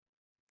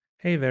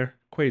Hey there,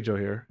 Quajo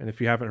here, and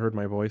if you haven't heard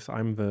my voice,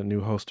 I'm the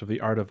new host of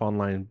The Art of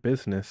Online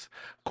Business.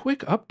 Quick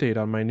update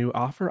on my new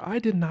offer. I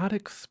did not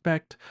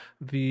expect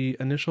the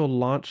initial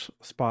launch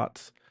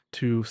spots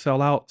to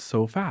sell out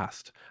so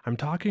fast. I'm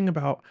talking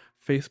about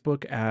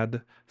Facebook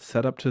ad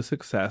setup to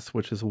success,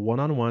 which is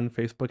one-on-one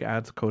Facebook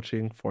ads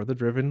coaching for the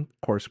driven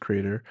course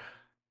creator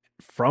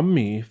from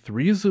me,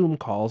 3 Zoom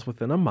calls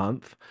within a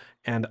month,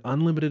 and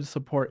unlimited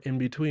support in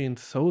between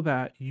so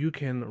that you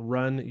can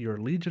run your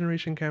lead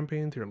generation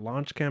campaigns, your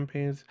launch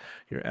campaigns,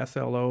 your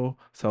SLO,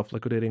 self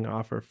liquidating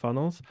offer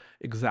funnels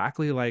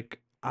exactly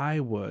like I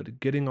would,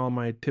 getting all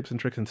my tips and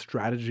tricks and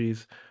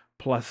strategies.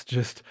 Plus,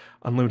 just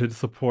unlimited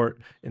support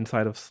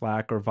inside of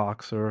Slack or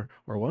Voxer,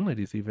 or one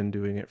lady's even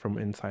doing it from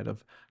inside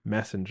of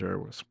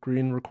Messenger,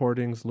 screen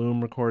recordings,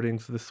 Loom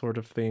recordings, this sort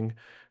of thing,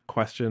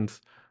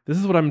 questions. This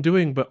is what I'm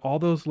doing, but all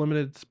those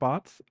limited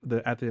spots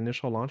at the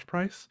initial launch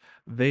price,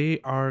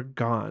 they are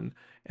gone.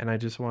 And I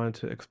just wanted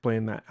to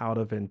explain that out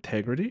of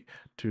integrity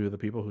to the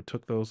people who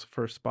took those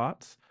first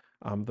spots.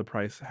 The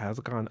price has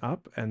gone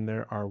up, and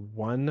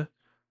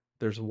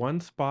there's one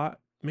spot,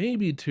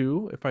 maybe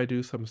two, if I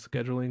do some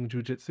scheduling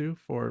jujitsu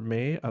for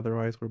May.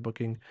 Otherwise, we're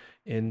booking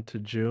into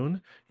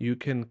June. You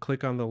can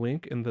click on the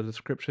link in the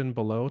description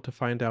below to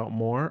find out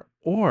more,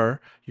 or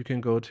you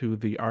can go to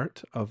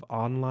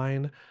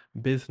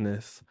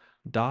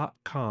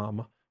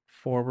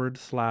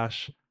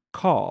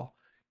theartofonlinebusiness.com/call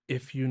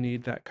if you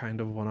need that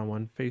kind of one on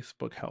one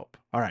Facebook help.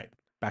 All right,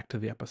 back to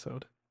the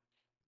episode.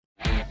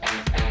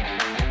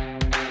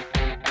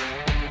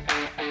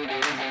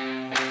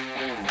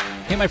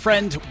 Hey, my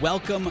friend,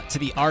 welcome to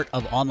the Art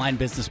of Online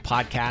Business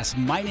podcast.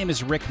 My name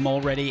is Rick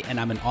Mulready, and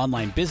I'm an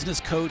online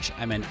business coach.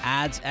 I'm an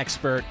ads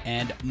expert,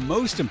 and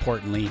most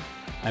importantly,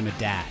 I'm a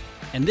dad.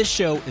 And this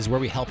show is where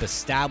we help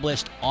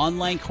established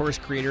online course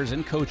creators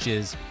and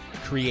coaches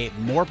create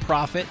more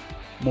profit,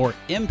 more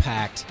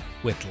impact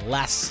with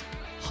less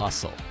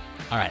hustle.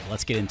 All right,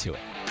 let's get into it.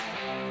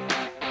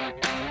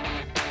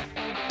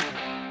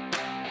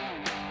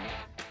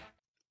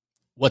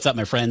 What's up,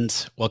 my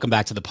friends? Welcome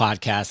back to the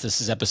podcast.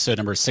 This is episode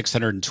number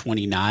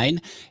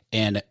 629,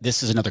 and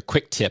this is another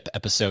quick tip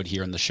episode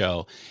here on the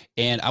show.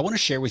 And I want to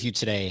share with you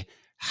today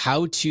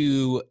how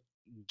to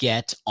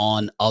get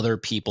on other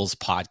people's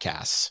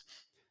podcasts.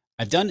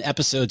 I've done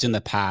episodes in the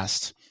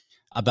past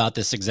about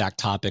this exact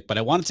topic, but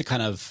I wanted to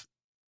kind of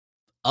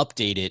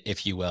update it,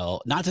 if you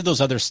will. Not that those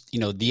others,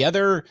 the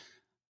other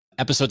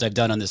episodes I've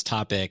done on this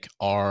topic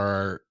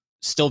are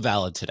still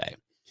valid today.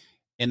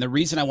 And the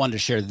reason I wanted to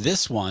share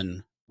this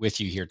one with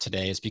you here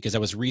today is because I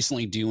was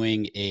recently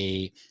doing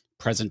a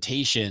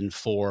presentation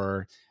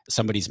for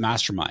somebody's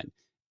mastermind.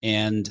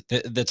 And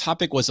the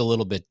topic was a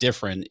little bit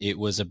different. It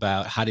was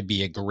about how to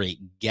be a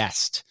great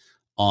guest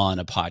on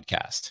a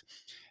podcast.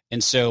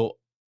 And so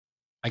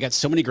I got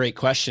so many great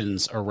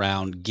questions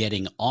around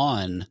getting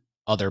on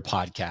other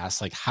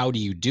podcasts, like how do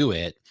you do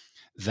it,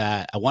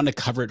 that I want to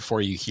cover it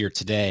for you here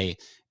today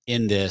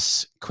in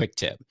this quick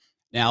tip.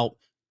 Now,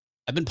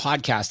 I've been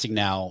podcasting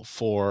now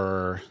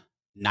for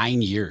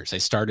 9 years. I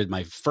started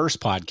my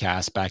first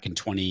podcast back in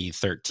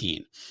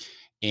 2013,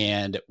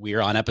 and we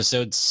are on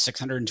episode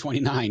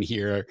 629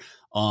 here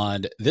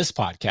on this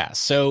podcast.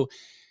 So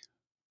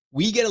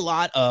we get a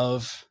lot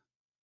of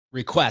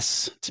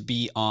requests to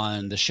be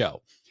on the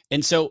show.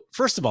 And so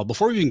first of all,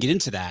 before we even get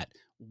into that,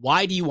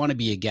 why do you want to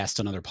be a guest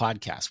on other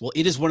podcasts? Well,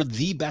 it is one of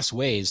the best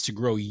ways to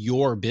grow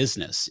your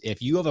business.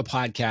 If you have a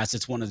podcast,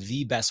 it's one of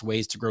the best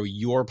ways to grow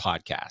your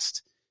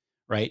podcast,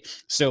 right?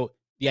 So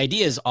the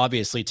idea is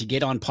obviously to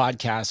get on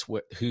podcasts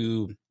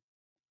who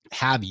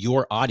have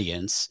your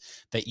audience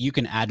that you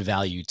can add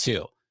value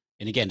to.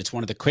 And again, it's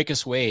one of the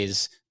quickest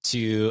ways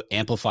to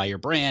amplify your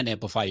brand,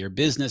 amplify your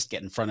business,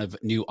 get in front of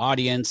new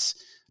audience,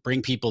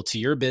 bring people to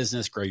your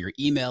business, grow your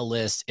email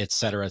list, et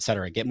cetera,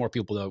 get more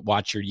people to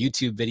watch your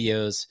YouTube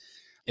videos,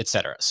 et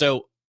cetera.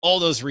 So all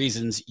those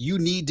reasons, you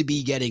need to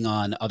be getting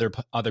on other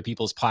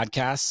people's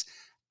podcasts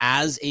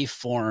as a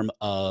form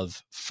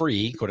of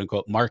free, quote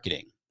unquote,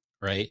 marketing,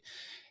 right?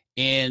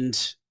 And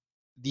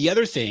the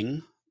other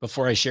thing,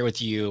 before I share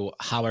with you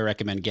how I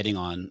recommend getting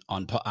on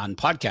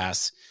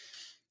podcasts,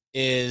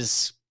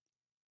 is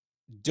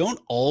don't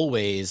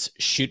always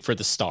shoot for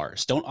the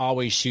stars. Don't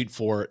always shoot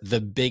for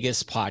the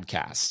biggest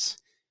podcasts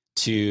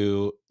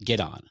to get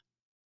on.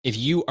 If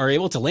you are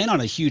able to land on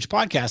a huge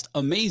podcast,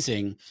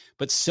 amazing.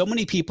 But so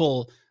many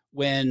people,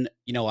 when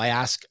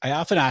I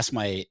often ask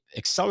my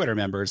accelerator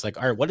members, like,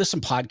 all right, what are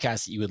some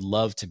podcasts that you would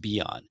love to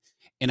be on?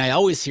 And I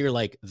always hear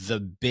like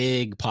the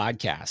big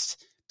podcasts.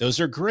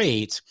 Those are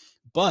great,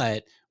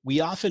 but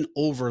we often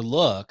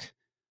overlook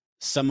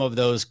some of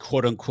those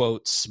quote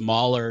unquote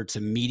smaller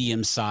to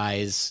medium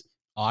size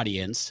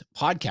audience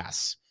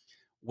podcasts,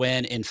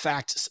 when in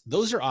fact,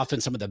 those are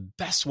often some of the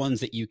best ones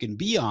that you can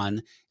be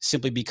on,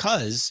 simply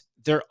because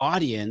their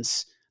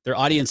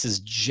audiences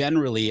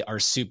generally are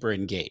super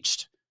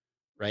engaged,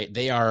 right?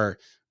 They are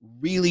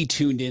really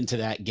tuned into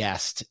that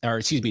guest, or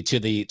excuse me, to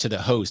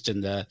the host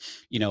and the,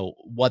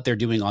 what they're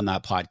doing on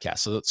that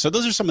podcast. So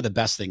those are some of the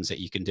best things that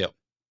you can do,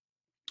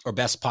 or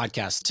best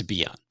podcasts to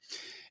be on.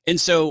 And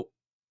so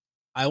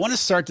I want to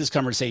start this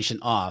conversation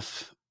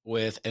off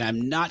with, and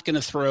I'm not going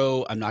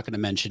to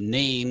mention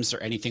names or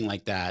anything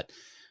like that,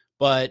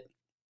 but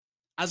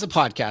as a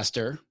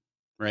podcaster,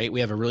 right,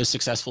 we have a really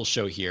successful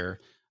show here.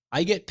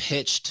 I get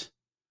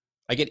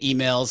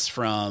emails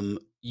from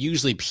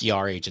usually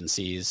PR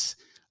agencies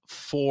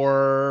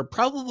for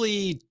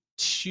probably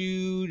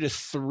 2 to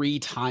 3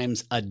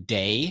 times a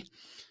day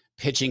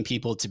pitching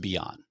people to be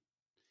on.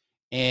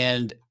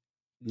 And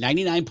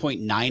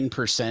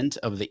 99.9%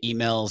 of the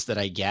emails that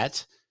I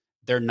get,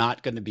 they're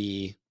not going to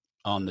be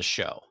on the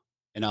show.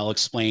 And I'll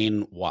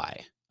explain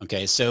why.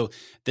 Okay. So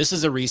this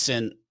is a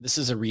recent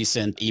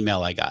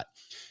email I got.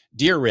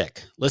 Dear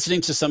Rick,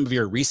 listening to some of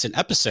your recent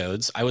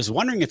episodes, I was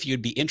wondering if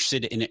you'd be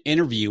interested in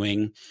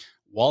interviewing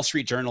Wall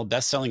Street Journal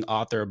bestselling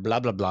author, blah,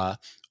 blah, blah,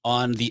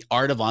 on the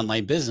art of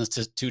online business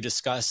to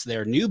discuss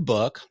their new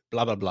book,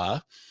 blah, blah,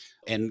 blah,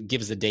 and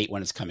gives the date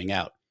when it's coming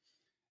out.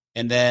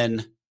 And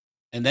then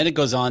it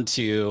goes on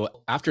to,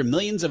 after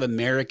millions of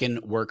American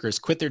workers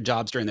quit their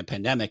jobs during the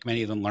pandemic,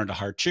 many of them learned a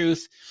hard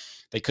truth.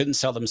 They couldn't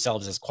sell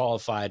themselves as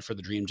qualified for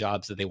the dream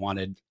jobs that they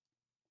wanted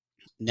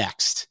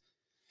next.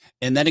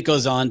 And then it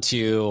goes on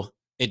to,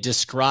 it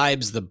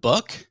describes the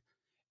book,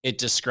 it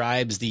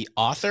describes the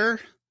author,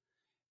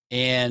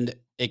 and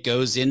it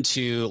goes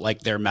into like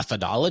their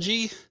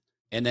methodology.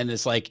 And then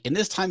it's like, in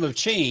this time of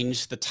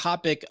change, the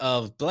topic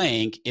of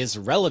blank is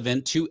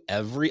relevant to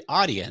every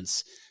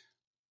audience.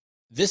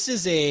 This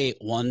is a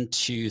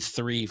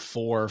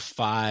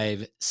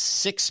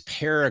 6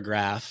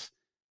 paragraph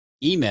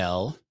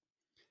email.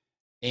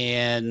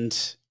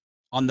 And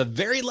on the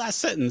very last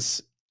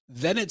sentence,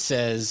 then it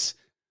says,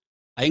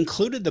 I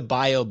included the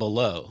bio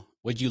below.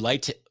 Would you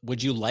like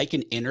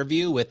an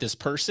interview with this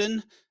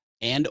person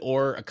and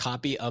or a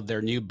copy of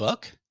their new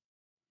book?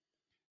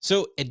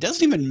 So it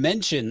doesn't even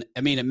mention,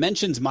 it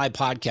mentions my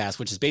podcast,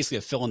 which is basically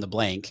a fill in the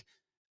blank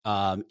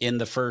in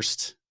the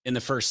first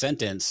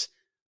sentence,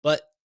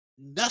 but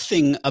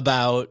nothing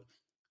about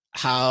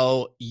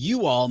how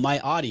you all, my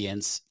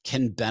audience,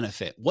 can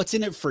benefit. What's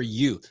in it for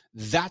you?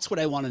 That's what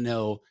I want to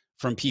know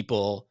from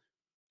people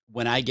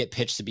when I get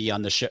pitched to be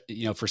on the show,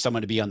 for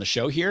someone to be on the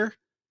show here.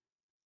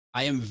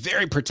 I am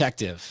very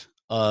protective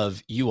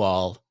of you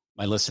all,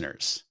 my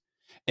listeners.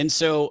 And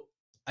so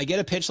I get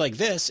a pitch like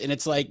this, and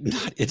it's like,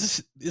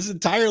 it's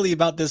entirely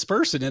about this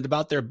person and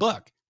about their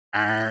book.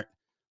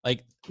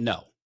 Like,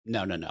 no.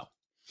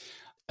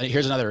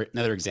 Here's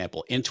another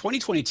example. In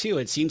 2022,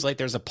 it seems like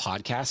there's a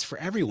podcast for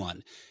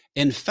everyone.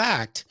 In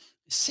fact,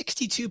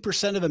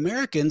 62% of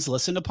Americans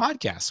listen to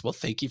podcasts. Well,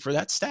 thank you for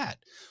that stat.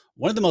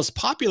 One of the most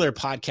popular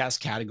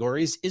podcast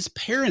categories is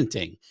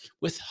parenting,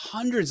 with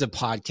hundreds of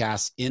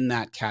podcasts in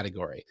that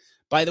category.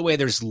 By the way,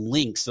 there's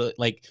links. So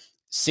like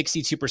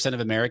 62%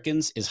 of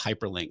Americans is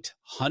hyperlinked.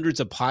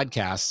 Hundreds of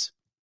podcasts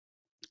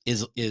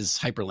is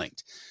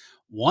hyperlinked.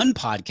 One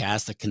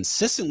podcast that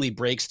consistently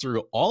breaks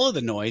through all of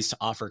the noise to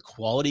offer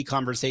quality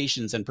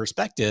conversations and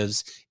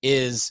perspectives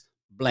is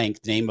blank,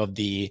 name of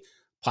the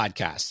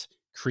podcast.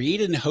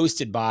 Created and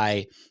hosted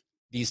by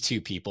these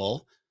two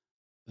people.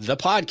 The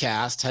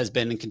podcast has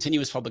been in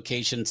continuous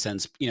publication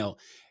since,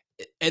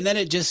 and then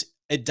it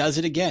does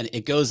it again.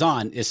 It goes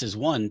on. This is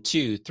 1,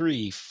 2,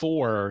 3,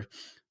 4,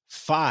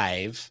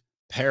 5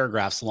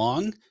 paragraphs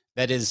long.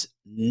 That is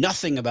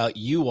nothing about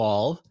you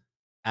all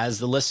as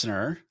the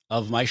listener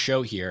of my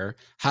show here,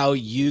 how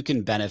you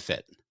can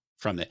benefit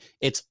from it.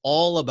 It's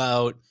all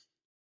about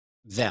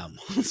them.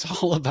 It's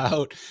all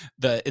about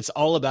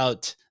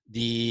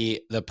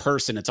the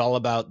person. It's all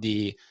about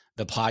the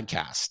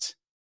podcast,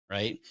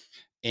 right?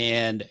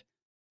 And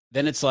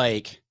then it's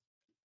like,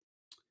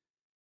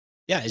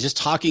 yeah, it's just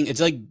talking.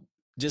 It's like,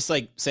 just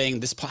like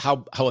saying this,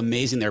 how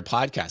amazing their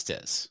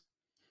podcast is.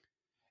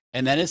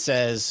 And then it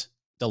says,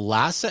 the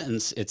last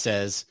sentence, it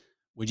says,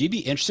 would you be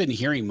interested in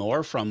hearing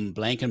more from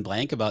blank and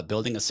blank about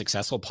building a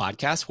successful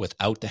podcast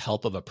without the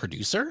help of a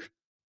producer?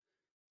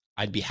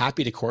 I'd be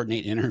happy to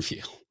coordinate an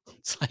interview.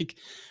 It's like,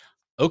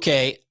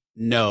 okay,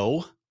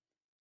 no,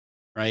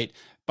 right?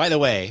 By the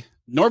way,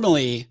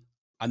 normally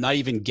I'm not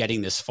even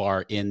getting this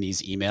far in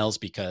these emails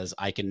because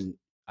I can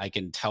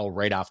tell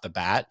right off the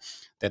bat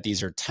that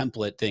these are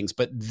template things,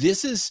 but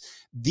these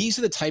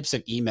are the types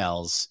of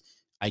emails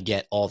I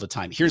get all the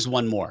time. Here's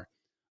one more.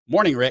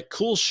 Morning, Rick.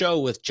 Cool show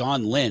with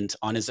John Lind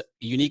on his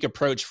unique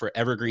approach for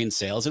evergreen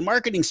sales and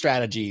marketing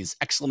strategies! !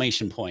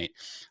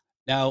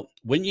 Now,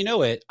 when you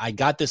know it, I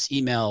got this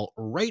email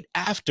right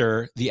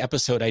after the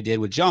episode I did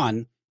with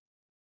John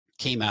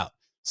came out.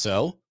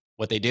 So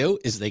what they do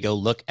is they go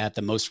look at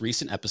the most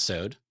recent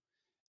episode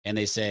and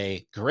they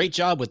say, great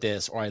job with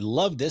this, or I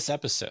love this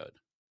episode.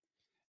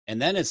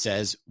 And then it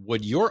says,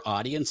 would your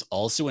audience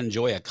also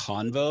enjoy a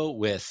convo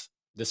with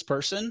this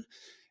person?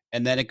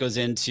 And then it goes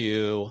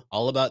into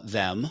all about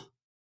them,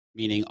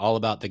 meaning all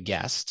about the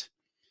guest.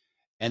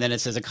 And then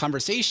it says a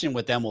conversation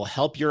with them will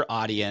help your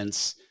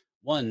audience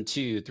 1,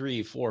 2,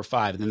 3, 4,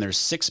 5. And then there's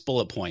 6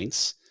 bullet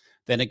points.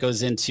 Then it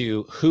goes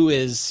into who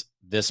is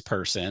this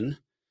person.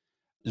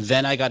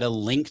 Then I got a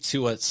link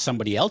to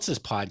somebody else's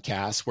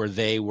podcast where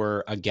they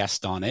were a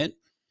guest on it.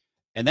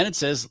 And then it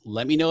says,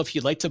 let me know if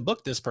you'd like to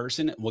book this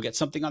person. We'll get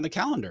something on the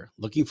calendar.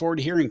 Looking forward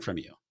to hearing from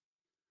you.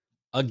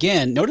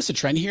 Again, notice a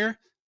trend here.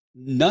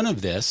 None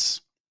of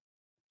this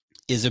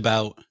is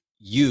about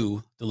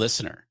you, the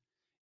listener,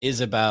 is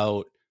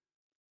about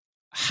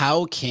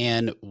how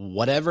can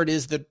whatever it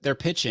is that they're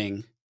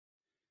pitching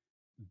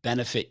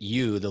benefit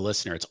you, the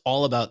listener. It's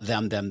all about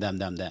them.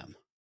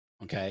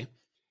 Okay.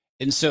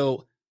 And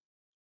so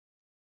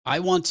I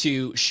want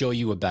to show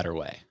you a better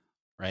way,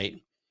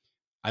 right?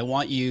 I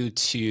want you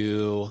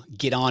to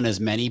get on as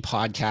many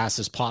podcasts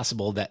as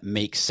possible that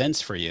make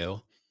sense for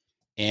you.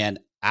 And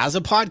as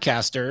a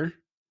podcaster,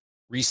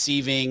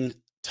 receiving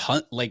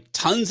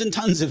tons and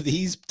tons of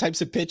these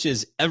types of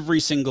pitches every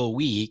single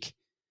week,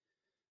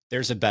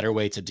 there's a better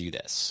way to do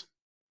this.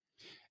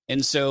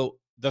 And so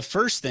the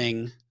first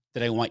thing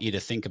that I want you to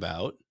think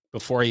about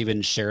before I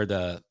even share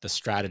the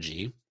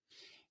strategy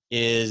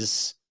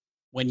is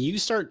when you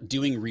start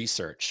doing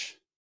research,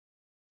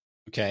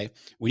 okay,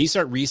 when you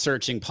start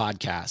researching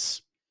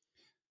podcasts,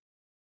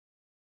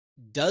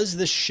 does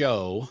the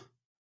show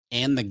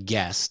and the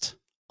guest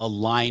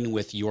align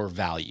with your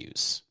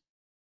values?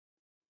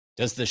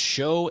 Does the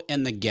show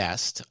and the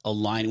guest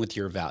align with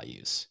your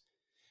values?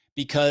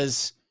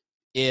 Because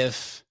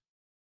if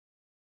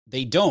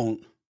they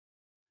don't,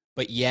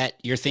 but yet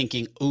you're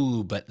thinking,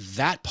 ooh, but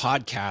that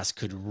podcast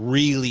could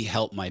really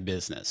help my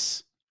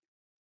business.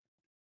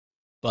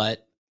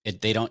 But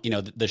they don't,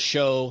 the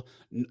show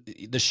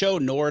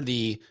nor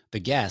the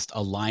guest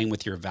align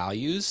with your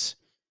values,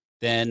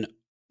 then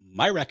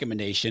my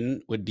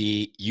recommendation would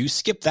be you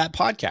skip that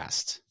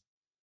podcast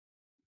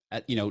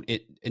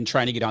in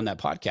trying to get on that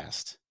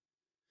podcast.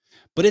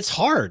 But it's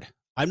hard.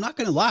 I'm not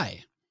going to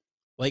lie.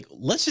 Like,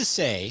 let's just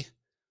say,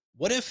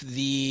 what if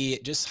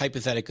just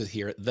hypothetically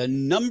here, the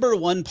number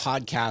one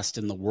podcast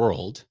in the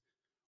world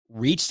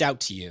reached out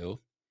to you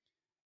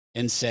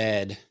and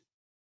said,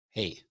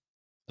 hey,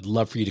 I'd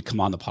love for you to come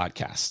on the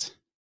podcast.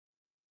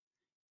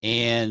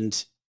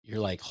 And you're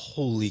like,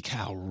 holy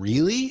cow,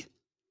 really?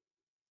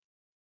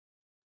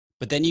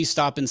 But then you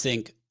stop and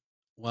think,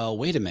 well,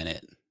 wait a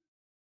minute.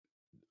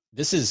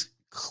 This is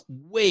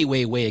way,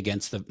 way, way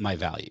against my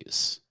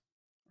values,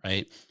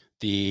 right?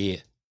 The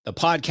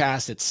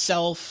podcast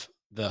itself,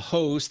 the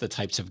host, the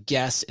types of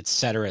guests, et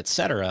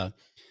cetera,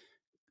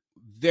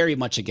 very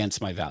much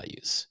against my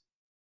values.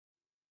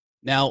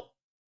 Now,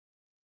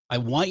 I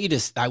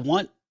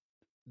want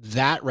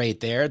that right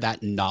there,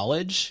 that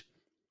knowledge,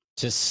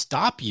 to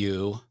stop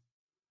you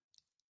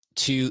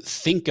to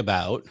think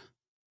about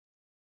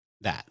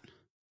that.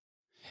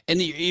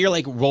 And you're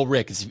like, well,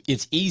 Rick,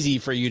 it's easy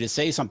for you to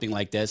say something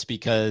like this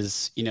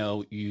because,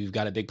 you've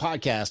got a big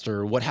podcast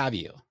or what have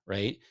you,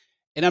 right?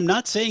 And I'm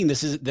not saying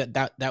this is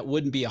that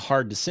wouldn't be a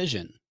hard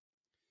decision,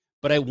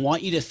 but I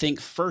want you to think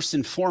first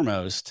and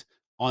foremost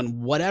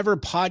on whatever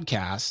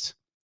podcast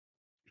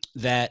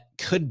that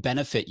could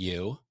benefit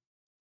you.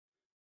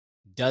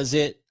 Does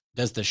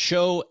the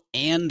show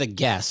and the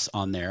guests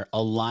on there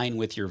align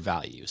with your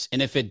values?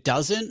 And if it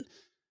doesn't,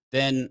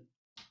 then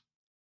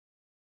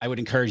I would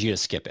encourage you to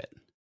skip it.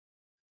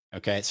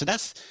 Okay. So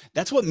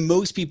that's what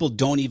most people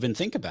don't even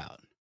think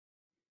about.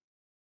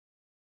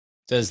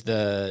 Does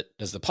the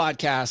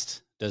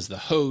podcast, does the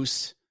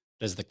host,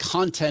 does the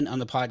content on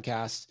the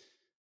podcast,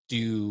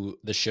 do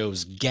the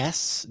show's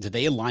guests, do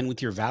they align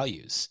with your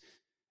values?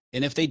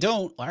 And if they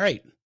don't, all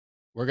right,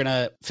 we're going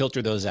to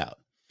filter those out.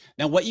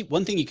 Now,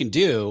 one thing you can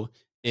do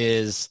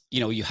is,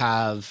 you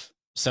have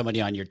somebody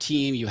on your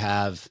team, you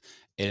have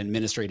an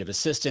administrative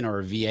assistant or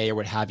a VA or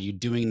what have you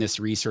doing this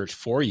research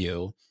for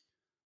you.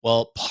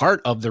 Well,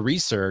 part of the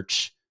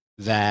research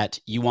that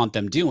you want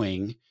them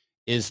doing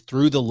is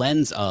through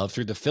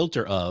the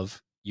filter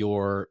of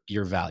your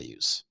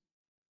values.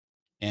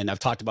 And I've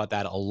talked about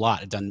that a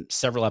lot. I've done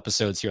several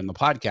episodes here on the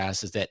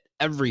podcast, is that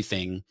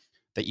everything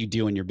that you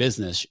do in your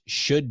business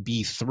should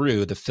be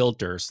through the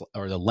filters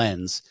or the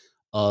lens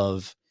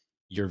of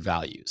your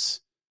values,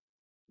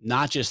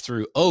 not just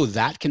through, oh,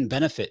 that can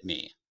benefit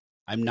me.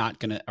 I'm not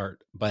going to,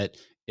 but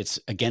it's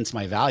against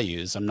my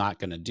values. I'm not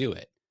going to do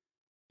it.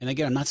 And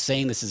again, I'm not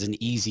saying this is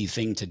an easy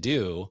thing to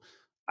do.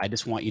 I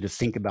just want you to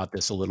think about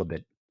this a little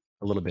bit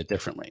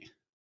differently.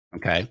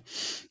 Okay.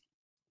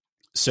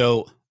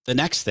 So the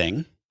next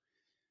thing,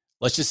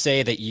 let's just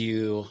say that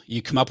you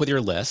come up with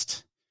your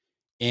list,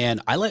 and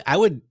I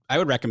would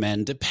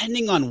recommend,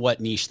 depending on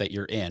what niche that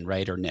you're in,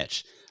 right, or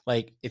niche,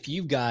 like if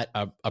you've got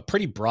a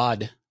pretty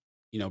broad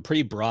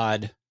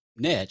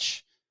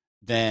niche,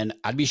 then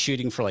I'd be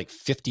shooting for like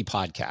 50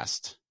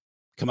 podcasts.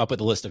 Come up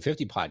with a list of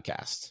 50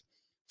 podcasts.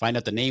 Find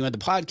out the name of the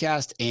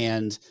podcast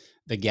and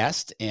the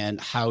guest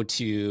and how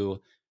to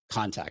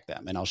contact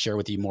them. And I'll share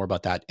with you more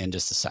about that in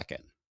just a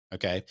second.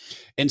 Okay.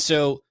 And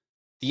so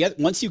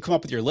once you come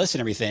up with your list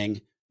and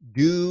everything,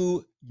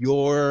 do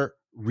your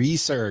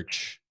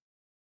research.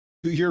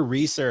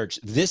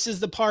 This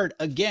is the part,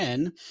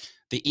 again,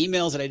 the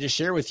emails that I just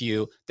shared with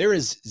you, there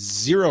is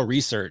zero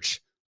research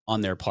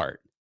on their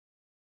part,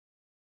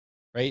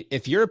 right?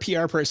 If you're a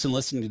PR person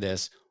listening to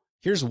this,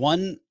 here's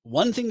one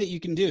thing that you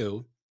can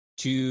do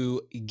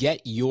to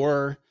get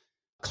your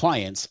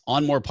clients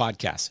on more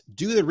podcasts.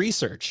 Do the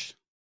research.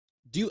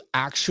 Do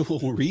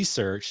actual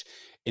research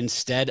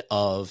instead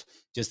of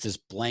just this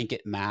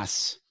blanket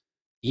mass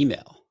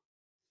email.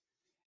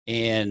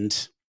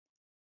 And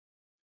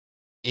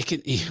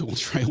it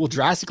will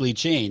drastically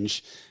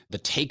change the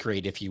take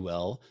rate, if you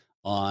will,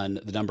 on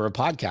the number of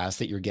podcasts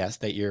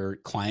that your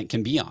client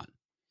can be on.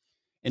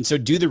 And so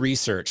do the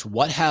research.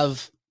 What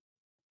have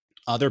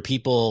other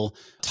people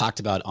talked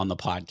about on the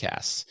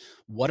podcast?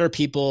 What are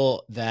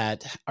people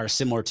that are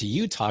similar to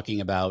you talking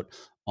about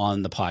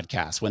on the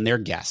podcast when they're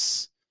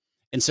guests?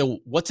 And so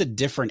what's a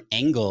different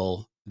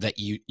angle that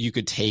you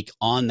could take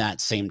on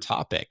that same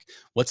topic?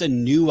 What's a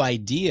new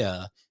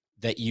idea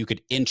that you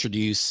could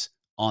introduce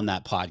on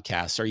that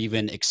podcast or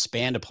even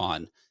expand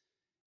upon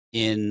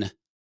in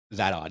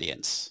that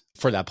audience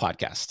for that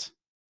podcast?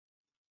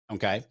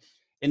 Okay.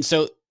 And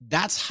so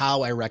that's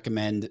how I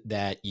recommend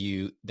that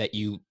you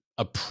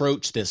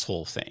approach this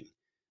whole thing.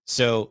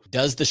 So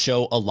does the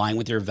show align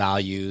with your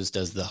values?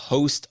 Does the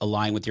host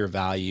align with your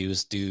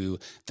values? Do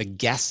the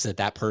guests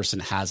that person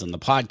has on the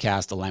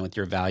podcast align with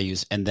your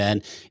values? And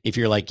then if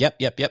you're like, yep.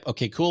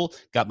 Okay, cool.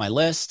 Got my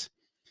list.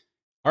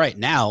 All right,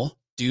 now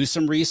do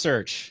some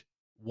research.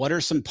 What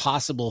are some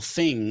possible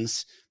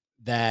things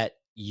that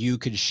you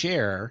could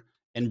share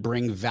and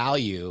bring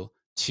value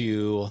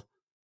to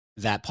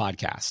that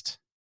podcast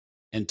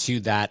and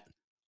to that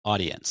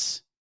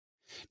audience?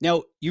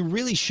 Now, you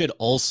really should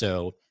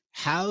also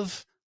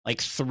have like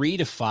 3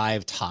 to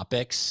 5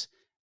 topics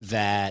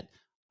that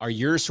are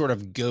your sort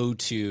of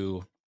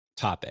go-to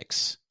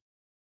topics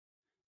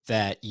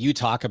that you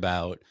talk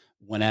about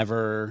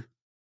whenever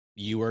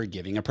you are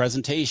giving a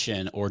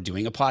presentation or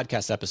doing a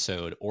podcast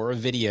episode or a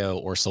video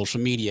or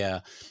social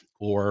media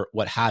or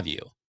what have you.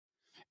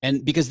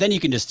 And because then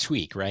you can just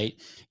tweak, right?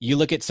 You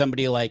look at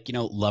somebody like,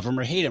 love him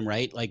or hate him,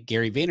 right? Like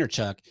Gary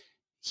Vaynerchuk,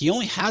 he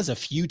only has a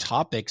few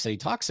topics that he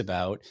talks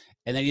about,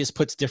 and then he just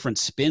puts different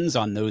spins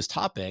on those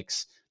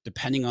topics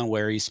depending on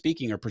where he's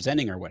speaking or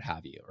presenting or what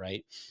have you,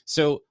 right?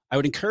 So I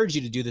would encourage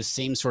you to do the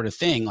same sort of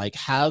thing, like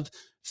have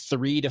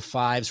 3 to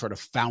 5 sort of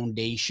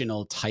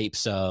foundational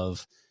types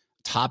of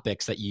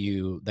topics that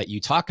you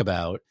talk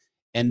about,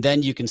 and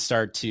then you can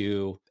start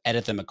to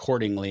edit them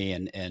accordingly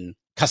and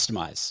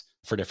customize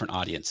for different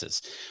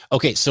audiences.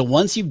 Okay, so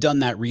once you've done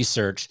that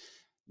research,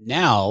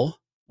 now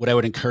what I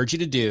would encourage you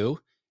to do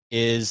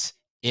is,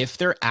 if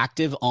they're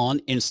active on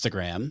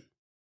Instagram,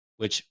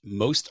 which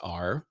most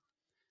are,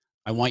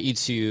 I want you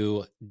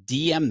to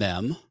DM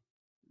them.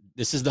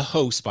 This is the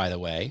host, by the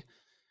way.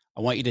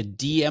 I want you to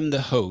DM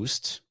the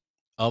host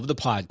of the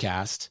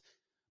podcast,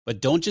 but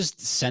don't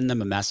just send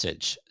them a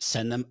message,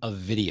 send them a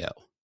video.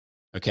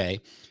 Okay.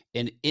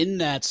 And in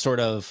that sort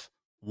of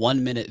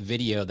 1-minute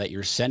video that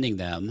you're sending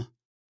them,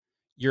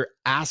 you're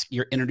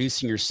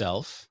introducing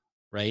yourself,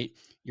 right?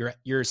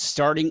 You're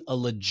starting a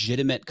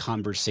legitimate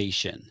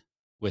conversation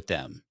with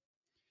them.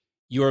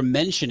 You're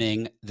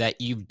mentioning that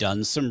you've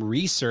done some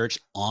research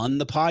on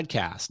the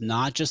podcast,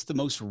 not just the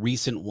most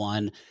recent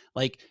one.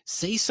 Like,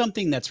 say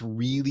something that's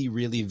really,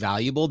 really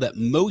valuable that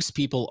most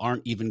people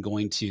aren't even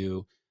going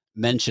to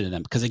mention to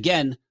them, because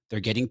again, they're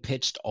getting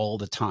pitched all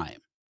the time.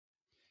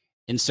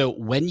 And so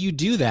when you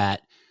do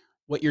that,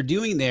 what you're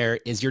doing there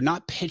is you're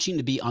not pitching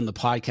to be on the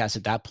podcast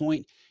at that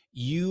point.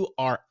 You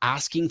are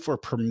asking for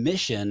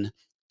permission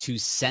to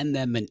send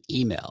them an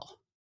email.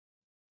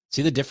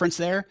 See the difference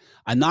there?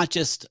 I'm not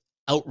just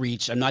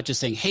outreach. I'm not just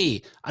saying,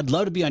 hey, I'd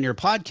love to be on your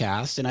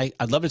podcast and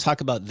I'd love to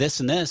talk about this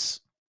and this.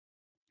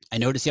 I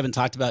noticed you haven't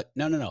talked about,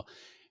 no.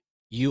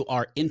 You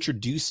are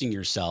introducing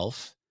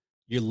yourself.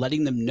 You're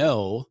letting them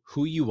know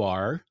who you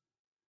are.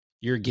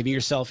 You're giving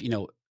yourself,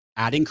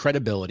 adding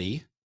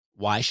credibility.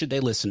 Why should they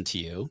listen to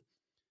you?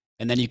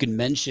 And then you can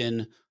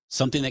mention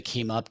something that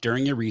came up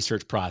during your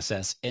research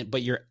process,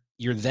 but you're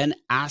then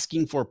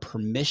asking for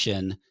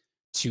permission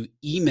to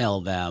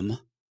email them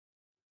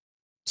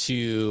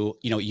to,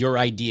 your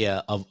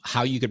idea of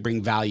how you could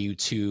bring value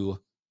to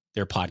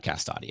their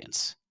podcast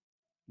audience.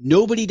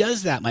 Nobody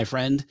does that, my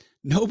friend.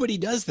 Nobody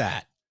does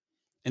that.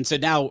 And so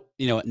now,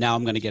 now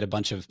I'm going to get a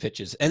bunch of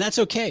pitches, and that's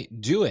okay.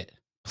 Do it.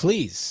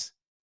 Please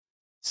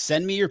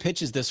send me your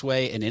pitches this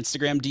way in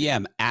Instagram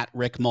DM at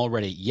Rick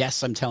Mulready.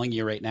 Yes, I'm telling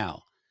you right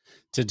now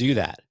to do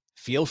that.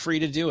 Feel free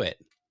to do it.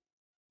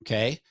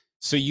 Okay.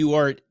 So you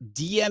are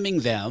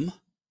DMing them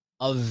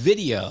a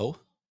video,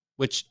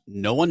 which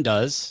no one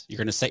does. You're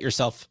going to set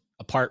yourself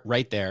apart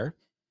right there,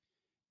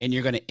 and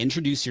you're going to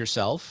introduce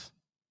yourself.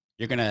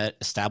 You're going to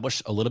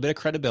establish a little bit of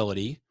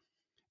credibility,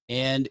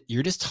 and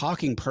you're just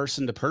talking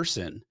person to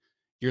person.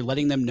 You're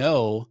letting them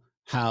know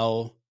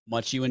how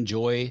much you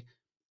enjoy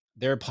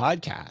their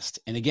podcast.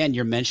 And again,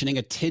 you're mentioning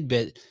a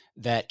tidbit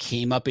that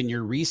came up in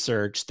your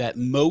research that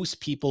most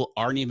people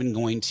aren't even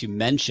going to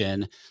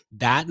mention.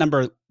 That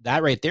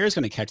right there is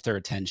going to catch their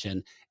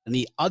attention. And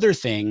the other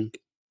thing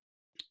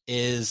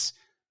is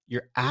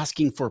you're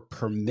asking for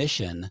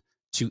permission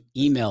to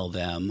email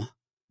them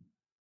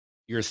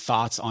your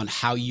thoughts on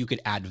how you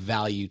could add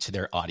value to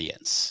their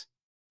audience.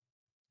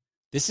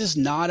 This is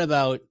not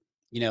about,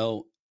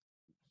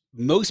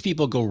 most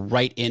people go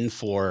right in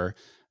for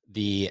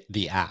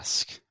the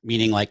ask,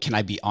 meaning like, can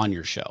I be on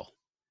your show?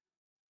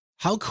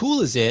 How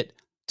cool is it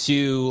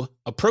to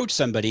approach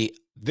somebody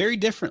very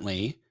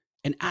differently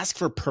and ask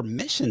for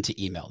permission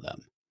to email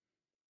them?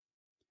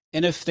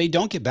 And if they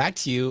don't get back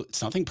to you,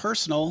 it's nothing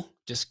personal.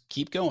 Just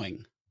keep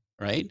going,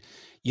 right?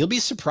 You'll be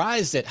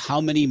surprised at how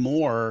many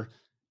more,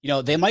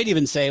 they might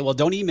even say, well,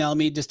 don't email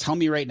me. Just tell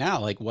me right now.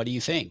 Like, what do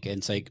you think? And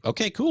it's like,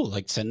 okay, cool.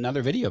 Like, send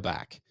another video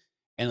back.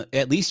 And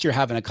at least you're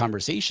having a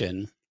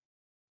conversation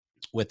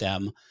with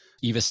them.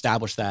 You've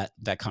established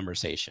that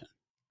conversation,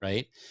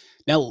 right?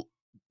 Now,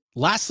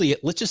 lastly,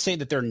 let's just say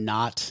that they're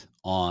not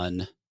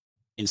on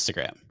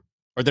Instagram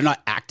or they're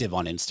not active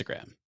on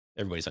Instagram.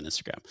 Everybody's on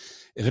Instagram.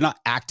 If they're not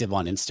active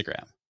on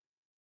Instagram,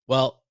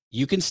 well,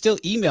 you can still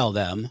email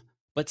them,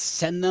 but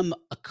send them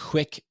a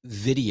quick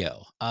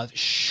video, a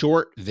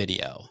short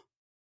video.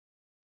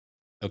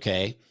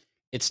 Okay.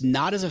 It's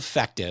not as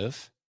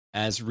effective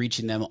as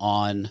reaching them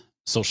on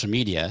social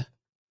media.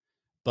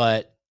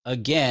 But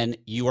again,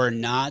 you are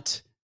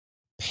not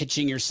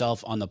pitching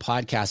yourself on the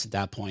podcast at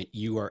that point.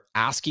 You are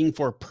asking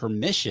for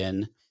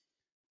permission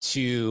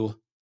to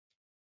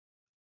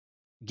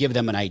give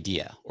them an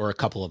idea or a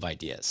couple of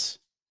ideas.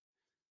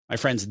 My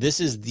friends, this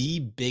is the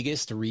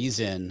biggest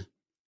reason,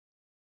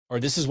 or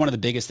this is one of the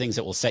biggest things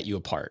that will set you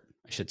apart,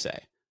 I should say,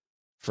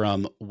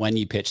 from when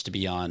you pitch to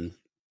be on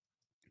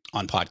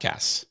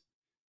podcasts.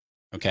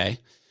 Okay.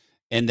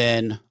 And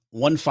then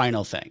one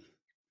final thing.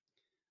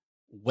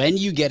 When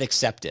you get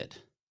accepted,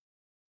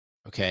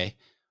 okay,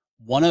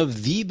 one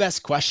of the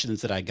best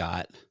questions that I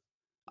got,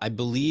 I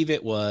believe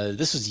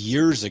this was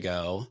years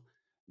ago,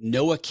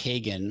 Noah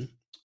Kagan,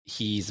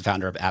 he's the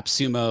founder of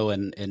AppSumo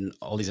and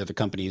all these other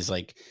companies.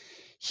 Like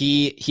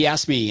he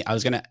asked me, I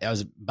was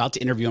about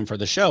to interview him for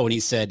the show. And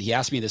he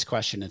asked me this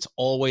question. It's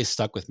always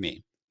stuck with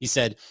me. He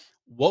said,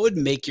 what would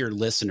make your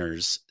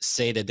listeners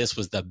say that this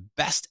was the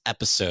best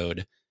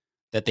episode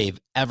that they've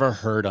ever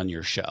heard on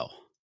your show?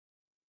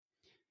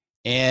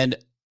 And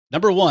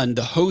number one,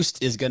 the host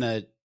they're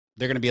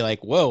going to be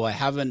like, whoa, I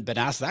haven't been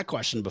asked that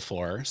question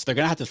before. So they're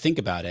going to have to think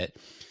about it.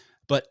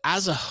 But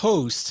as a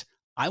host,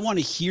 I want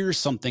to hear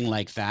something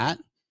like that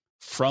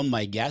from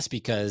my guest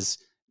because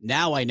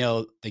now I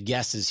know the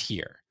guest is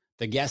here.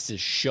 The guest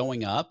is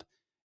showing up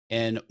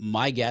and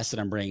my guest that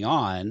I'm bringing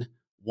on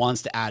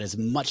wants to add as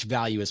much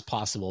value as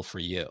possible for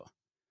you.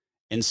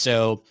 And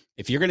so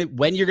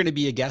when you're going to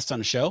be a guest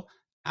on a show,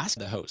 ask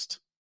the host,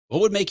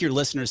 what would make your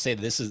listeners say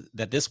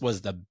that this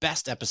was the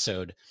best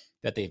episode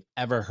that they've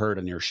ever heard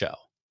on your show?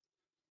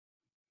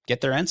 Get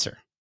their answer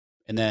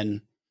and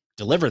then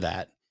deliver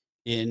that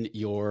in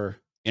your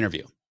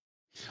interview.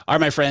 All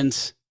right, my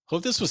friends,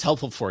 hope this was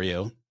helpful for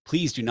you.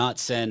 Please do not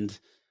send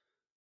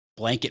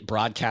blanket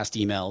broadcast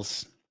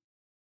emails,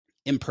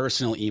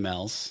 impersonal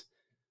emails.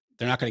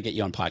 They're not going to get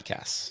you on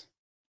podcasts.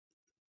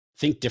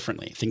 Think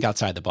differently. Think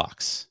outside the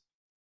box.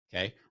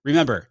 Okay.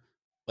 Remember,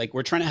 like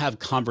we're trying to have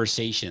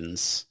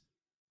conversations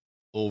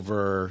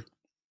over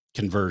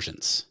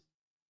conversions.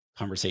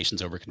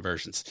 Conversations over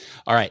conversions.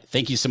 All right.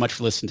 Thank you so much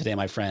for listening today,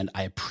 my friend.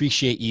 I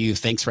appreciate you.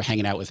 Thanks for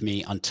hanging out with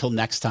me. Until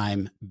next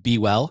time, be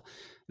well,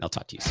 and I'll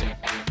talk to you soon.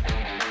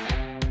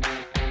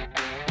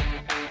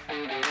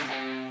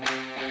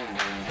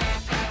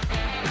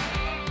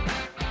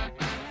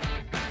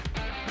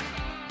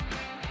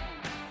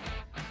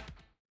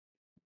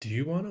 Do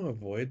you want to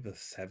avoid the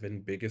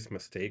 7 biggest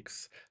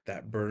mistakes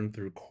that burn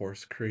through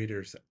course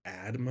creators'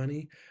 ad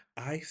money?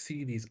 I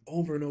see these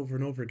over and over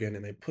and over again,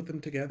 and I put them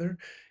together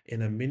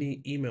in a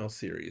mini email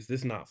series.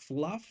 This is not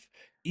fluff.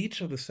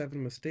 Each of the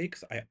 7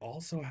 mistakes, I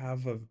also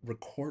have a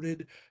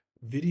recorded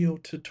video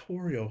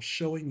tutorial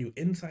showing you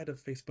inside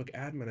of Facebook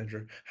Ad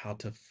Manager how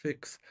to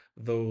fix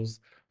those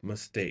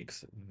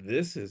mistakes.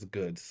 This is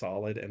good,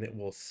 solid, and it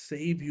will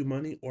save you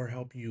money or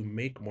help you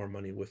make more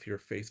money with your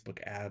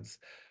Facebook ads.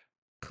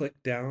 Click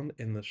down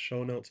in the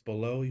show notes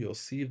below. You'll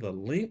see the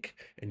link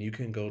and you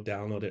can go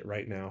download it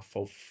right now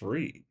for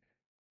free.